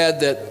 and we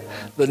read that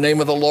the name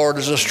of the Lord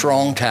is a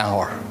strong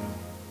tower.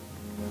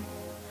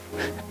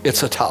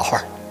 It's a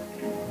tower.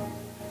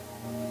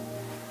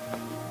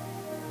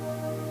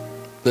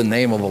 The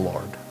name of the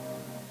Lord.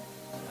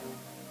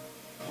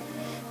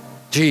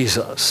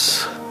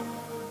 Jesus.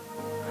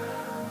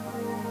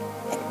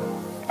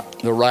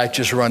 The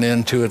righteous run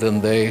into it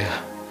and they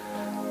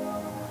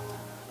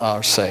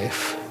are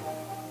safe.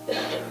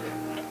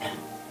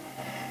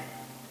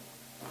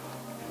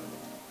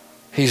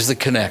 He's the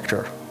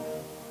connector.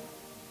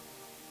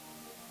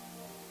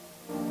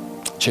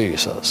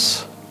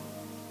 Jesus.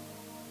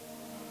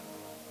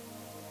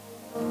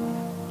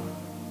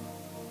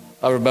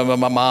 I remember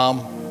my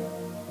mom.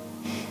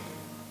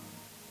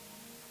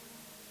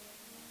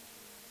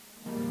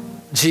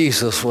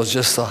 Jesus was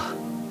just a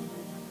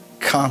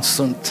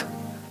constant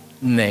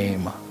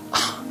name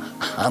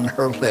on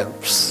her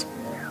lips.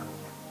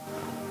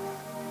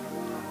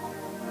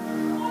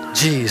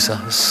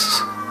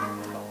 Jesus.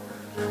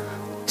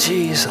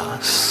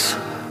 Jesus.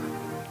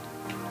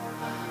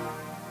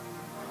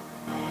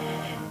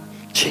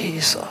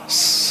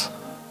 Jesus.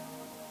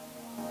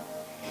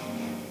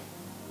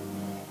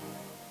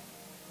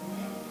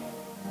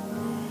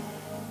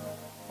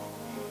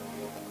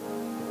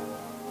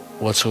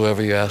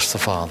 whatsoever you ask the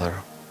Father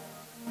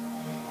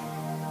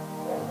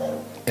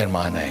in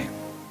my name,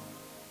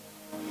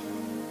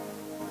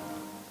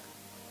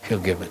 he'll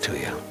give it to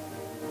you.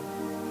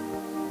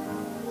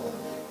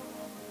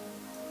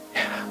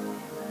 Yeah.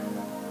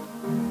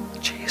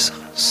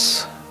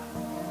 Jesus.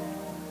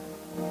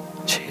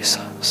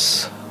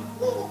 Jesus.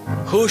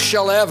 Who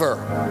shall ever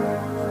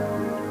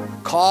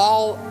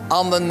call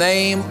on the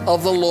name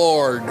of the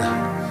Lord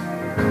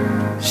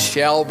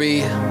shall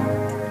be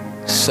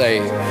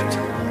saved.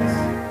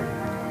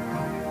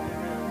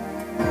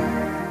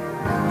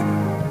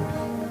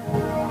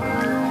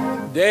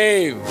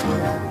 Dave,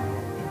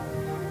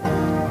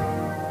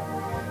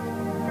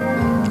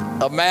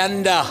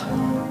 Amanda,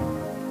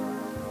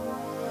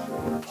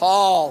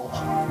 Paul,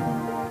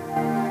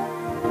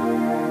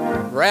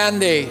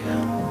 Randy,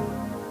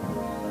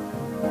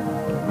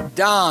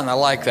 Don. I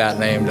like that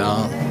name,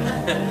 Don.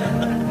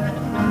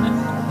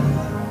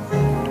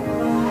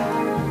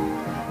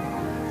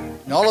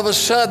 And all of a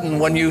sudden,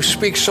 when you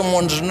speak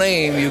someone's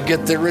name, you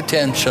get their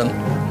attention.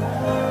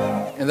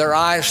 And their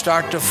eyes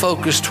start to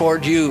focus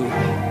toward you.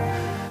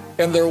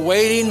 And they're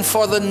waiting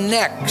for the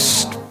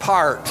next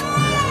part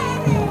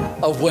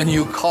of when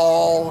you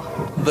call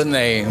the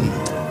name.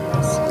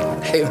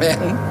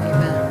 Amen.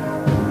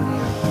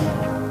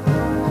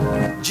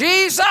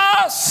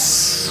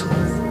 Jesus!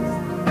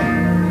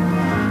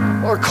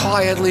 Or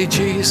quietly,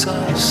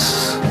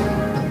 Jesus.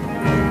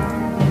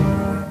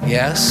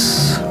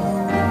 Yes?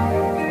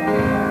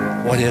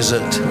 What is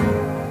it?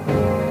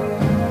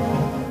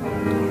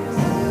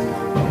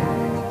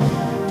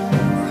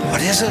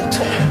 What is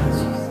it?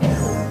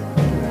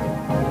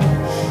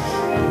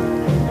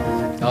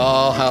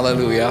 Oh,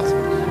 hallelujah.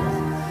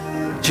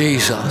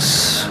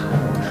 Jesus.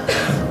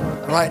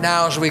 Right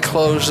now, as we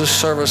close this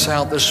service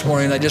out this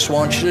morning, I just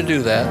want you to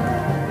do that.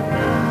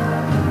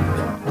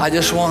 I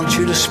just want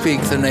you to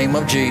speak the name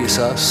of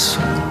Jesus.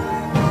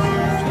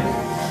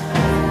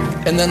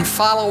 And then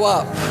follow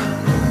up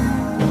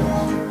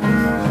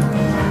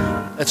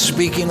at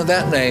speaking of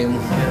that name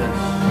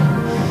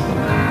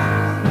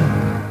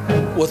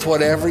with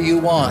whatever you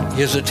want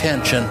his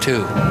attention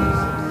to.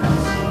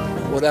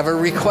 Whatever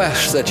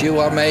request that you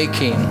are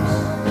making,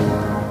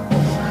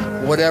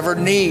 whatever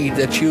need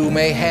that you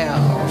may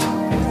have.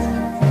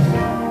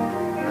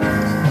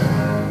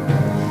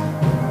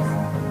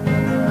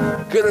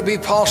 Could it be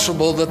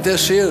possible that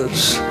this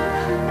is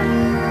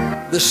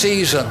the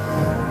season,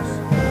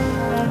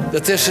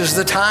 that this is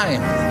the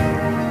time?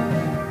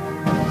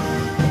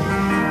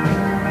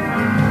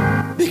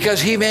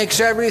 Because he makes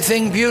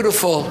everything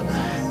beautiful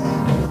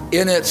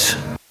in its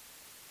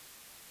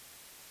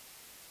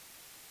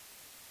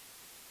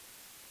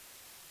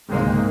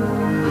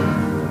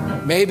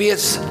maybe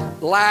it's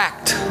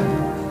lacked,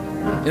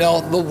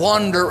 the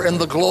wonder and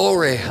the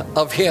glory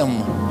of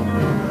him.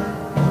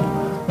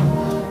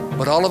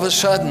 But all of a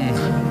sudden,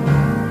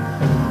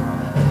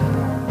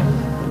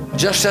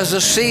 just as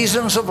the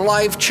seasons of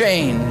life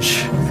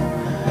change,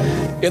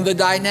 in the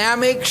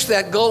dynamics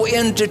that go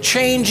into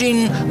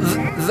changing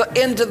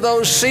into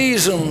those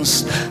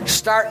seasons,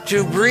 start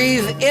to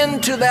breathe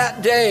into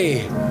that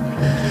day.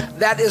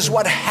 That is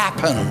what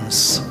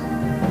happens.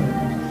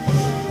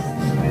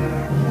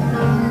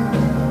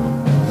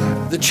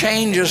 The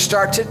changes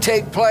start to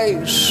take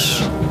place.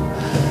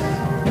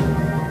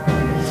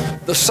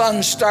 The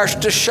sun starts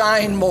to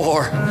shine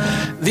more.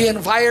 The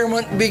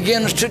environment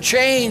begins to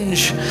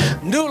change.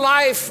 New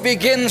life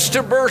begins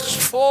to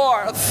burst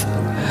forth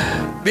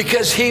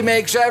because he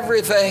makes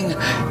everything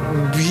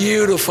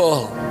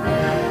beautiful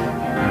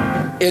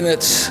in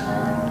its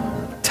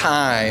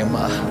time.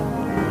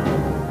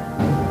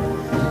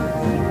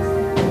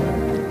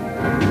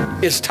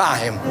 It's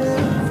time.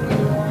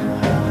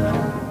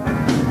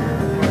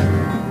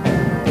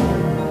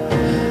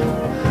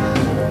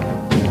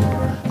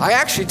 I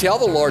actually tell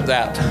the Lord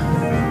that.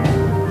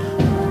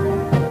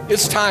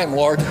 It's time,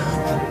 Lord.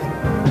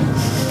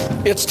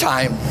 It's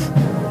time.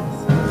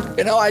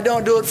 I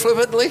don't do it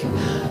flippantly.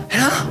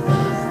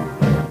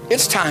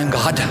 It's time,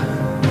 God.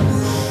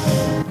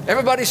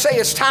 Everybody say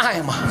it's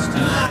time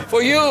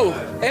for you.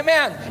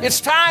 Amen. It's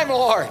time,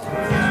 Lord.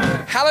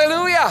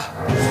 Hallelujah.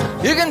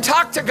 You can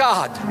talk to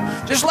God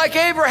just like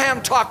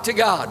Abraham talked to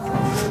God.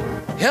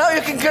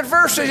 You can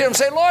converse with him and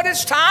say, Lord,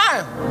 it's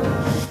time.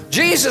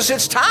 Jesus,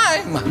 it's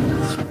time.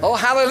 Oh,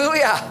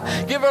 hallelujah.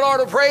 Give the Lord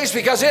a praise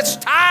because it's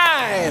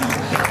time.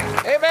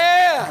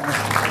 Amen.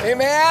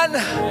 Amen.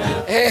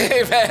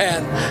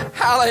 Amen.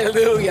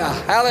 Hallelujah.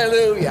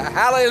 Hallelujah.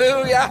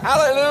 Hallelujah.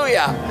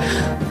 Hallelujah.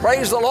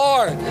 Praise the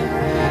Lord.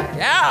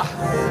 Yeah.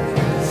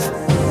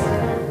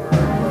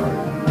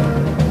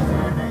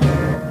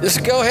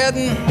 Just go ahead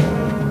and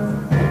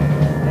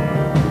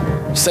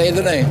say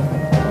the name.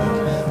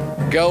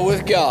 Go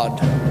with God.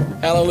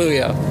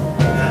 Hallelujah.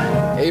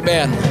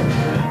 Amen.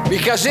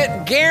 Because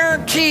it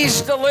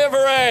guarantees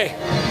delivery.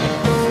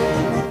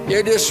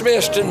 You're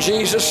dismissed in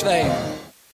Jesus' name.